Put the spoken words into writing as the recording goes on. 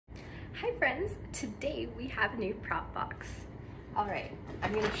Hi friends, today we have a new prop box. All right,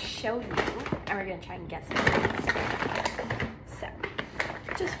 I'm gonna show you and we're gonna try and guess what it is. So,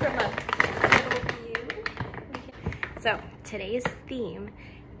 just from a little view. So, today's theme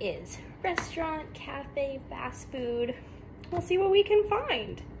is restaurant, cafe, fast food. We'll see what we can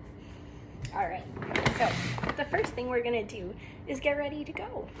find. All right, so the first thing we're gonna do is get ready to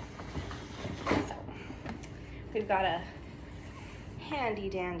go. So, we've got a handy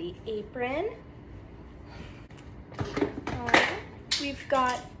dandy apron. We've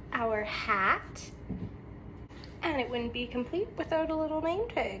got our hat, and it wouldn't be complete without a little name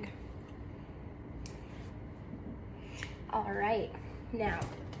tag. All right, now,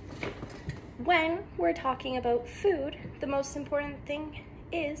 when we're talking about food, the most important thing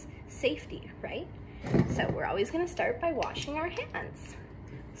is safety, right? So we're always gonna start by washing our hands.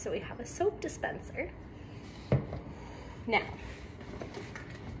 So we have a soap dispenser.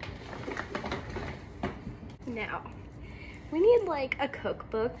 Now, we need like a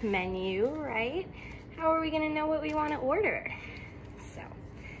cookbook menu, right? How are we gonna know what we wanna order? So,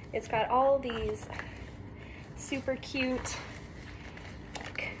 it's got all these super cute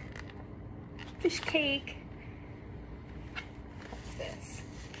like fish cake. What's this?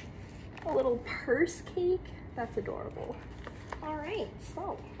 A little purse cake. That's adorable. All right,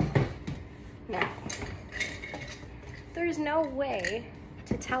 so now, there's no way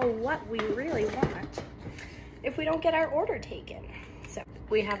to tell what we really want if we don't get our order taken. So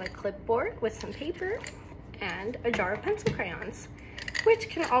we have a clipboard with some paper and a jar of pencil crayons, which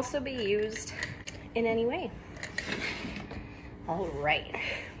can also be used in any way. All right,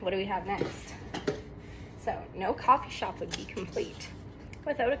 what do we have next? So no coffee shop would be complete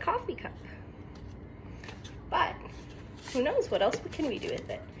without a coffee cup. But who knows what else can we do with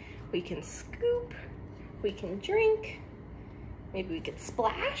it? We can scoop, we can drink, maybe we could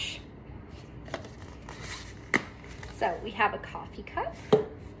splash. So we have a coffee cup.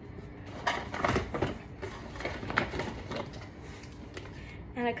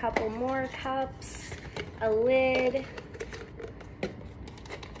 And a couple more cups, a lid.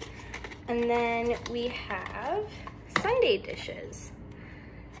 And then we have sundae dishes.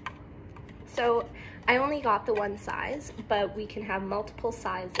 So I only got the one size, but we can have multiple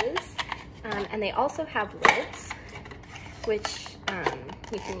sizes. And they also have lids, which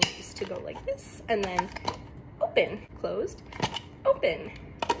you can use to go like this, and then open, closed, open,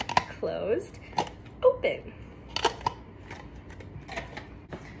 closed, open.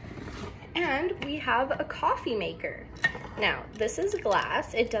 And we have a coffee maker. Now, this is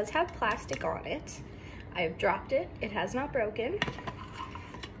glass. It does have plastic on it. I've dropped it. It has not broken.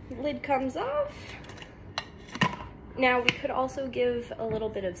 Lid comes off. Now, we could also give a little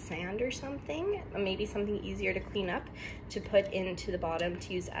bit of sand or something, maybe something easier to clean up, to put into the bottom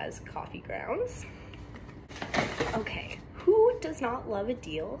to use as coffee grounds. Okay, who does not love a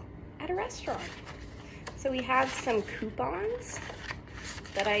deal at a restaurant? So we have some coupons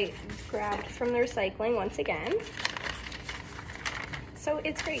that I grabbed from the recycling once again. So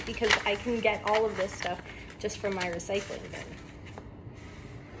it's great because I can get all of this stuff just from my recycling bin.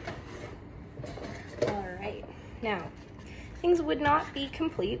 All right, now, things would not be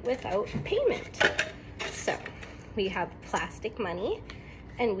complete without payment. So we have plastic money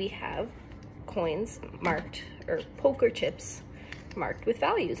and we have coins marked, or poker chips marked with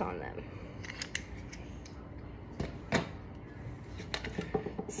values on them.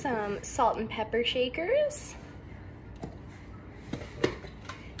 Some salt and pepper shakers,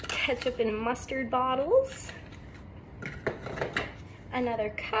 ketchup and mustard bottles,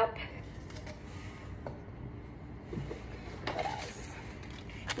 another cup. What else?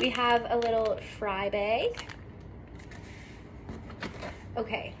 We have a little fry bag.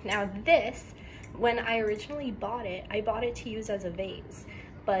 Okay, now this, when I originally bought it, I bought it to use as a vase.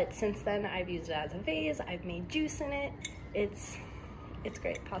 But since then, I've used it as a vase. I've made juice in it. It's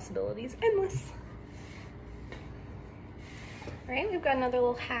great. Possibilities endless. All right, we've got another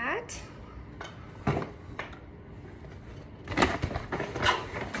little hat.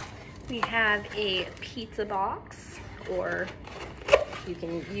 We have a pizza box, or you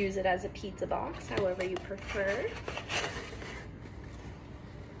can use it as a pizza box, however you prefer.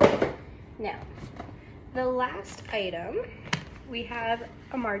 Now, the last item, we have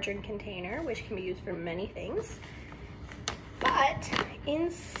a margarine container, which can be used for many things. But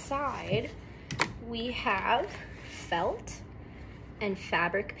inside, we have felt and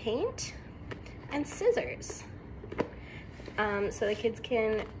fabric paint and scissors. So the kids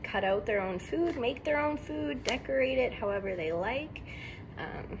can cut out their own food, make their own food, decorate it however they like.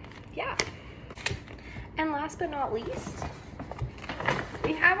 Yeah. And last but not least,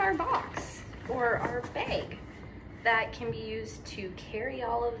 we have our box or our bag that can be used to carry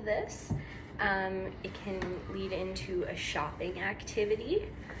all of this. It can lead into a shopping activity.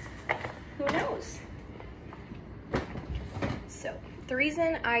 Who knows? So the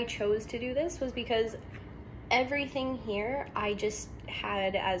reason I chose to do this was because everything here I just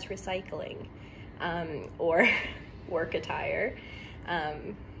had as recycling or work attire,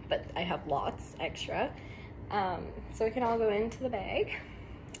 but I have lots extra. So it can all go into the bag.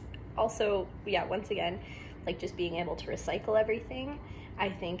 Also, yeah, once again, like just being able to recycle everything, I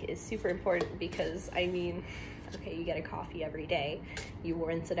think is super important because, I mean, okay, you get a coffee every day, you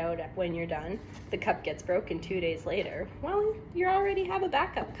rinse it out when you're done, the cup gets broken 2 days later, well, you already have a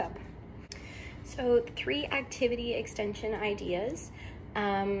backup cup. So 3 activity extension ideas,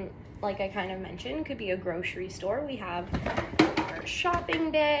 like I kind of mentioned, could be a grocery store. We have our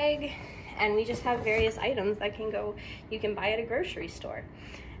shopping bag, and we just have various items that you can buy at a grocery store.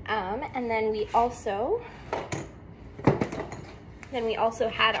 And then we also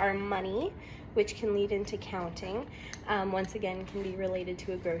had our money, which can lead into counting. Once again, can be related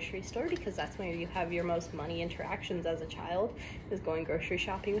to a grocery store because that's where you have your most money interactions as a child, is going grocery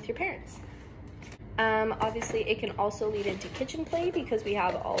shopping with your parents. Obviously, it can also lead into kitchen play because we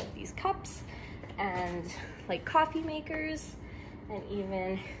have all of these cups and like coffee makers and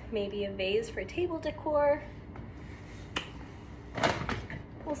even maybe a vase for table decor.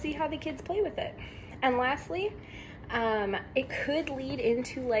 We'll see how the kids play with it. And lastly, it could lead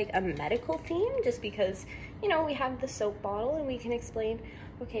into like a medical theme just because, you know, we have the soap bottle and we can explain,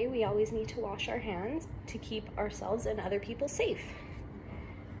 okay, we always need to wash our hands to keep ourselves and other people safe.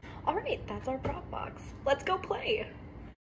 All right, that's our prop box. Let's go play.